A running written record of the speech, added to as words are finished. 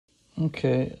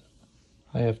Okay,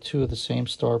 I have two of the same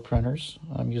star printers.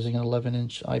 I'm using an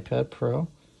 11-inch iPad Pro.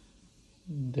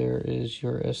 There is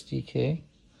your SDK,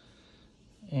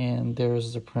 and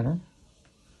there's the printer.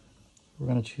 We're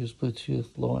going to choose Bluetooth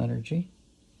low energy,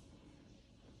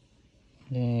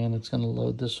 and it's going to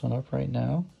load this one up right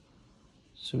now.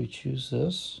 So we choose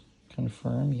this,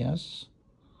 confirm, yes,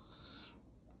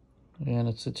 and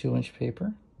it's a 2-inch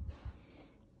paper,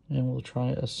 and we'll try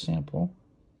a sample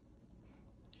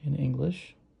in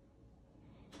English,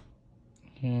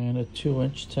 and a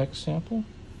 2-inch text sample,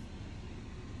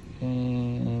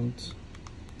 and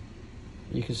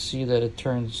you can see that it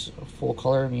turns full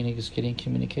color, meaning it's getting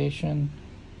communication,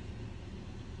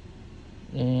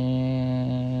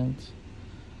 and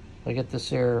I get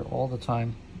this error all the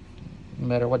time, no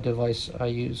matter what device I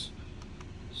use.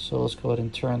 So let's go ahead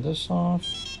and turn this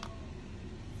off,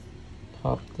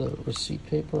 pop the receipt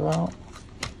paper out,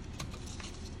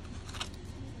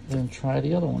 and try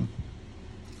the other one.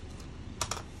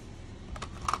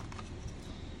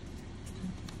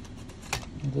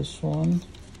 This one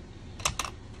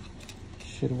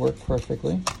should work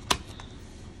perfectly.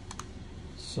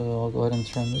 So I'll go ahead and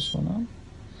turn this one on.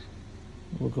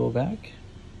 We'll go back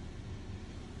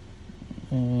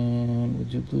and we'll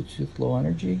do Bluetooth low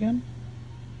energy again.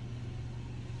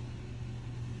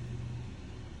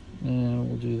 And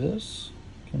we'll do this,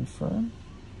 confirm,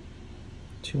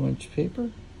 2-inch paper,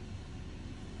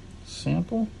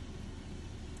 sample,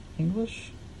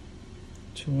 English,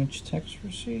 2-inch text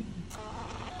receipt.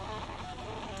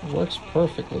 Works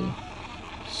perfectly.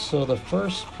 So the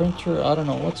first printer, I don't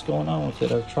know what's going on with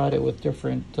it. I've tried it with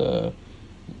different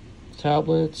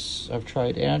tablets. I've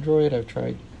tried Android. I've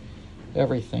tried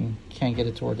everything. Can't get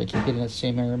it to work. I keep getting that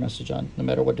same error message on no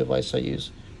matter what device I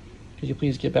use. Could you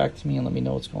please get back to me and let me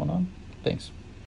know what's going on? Thanks.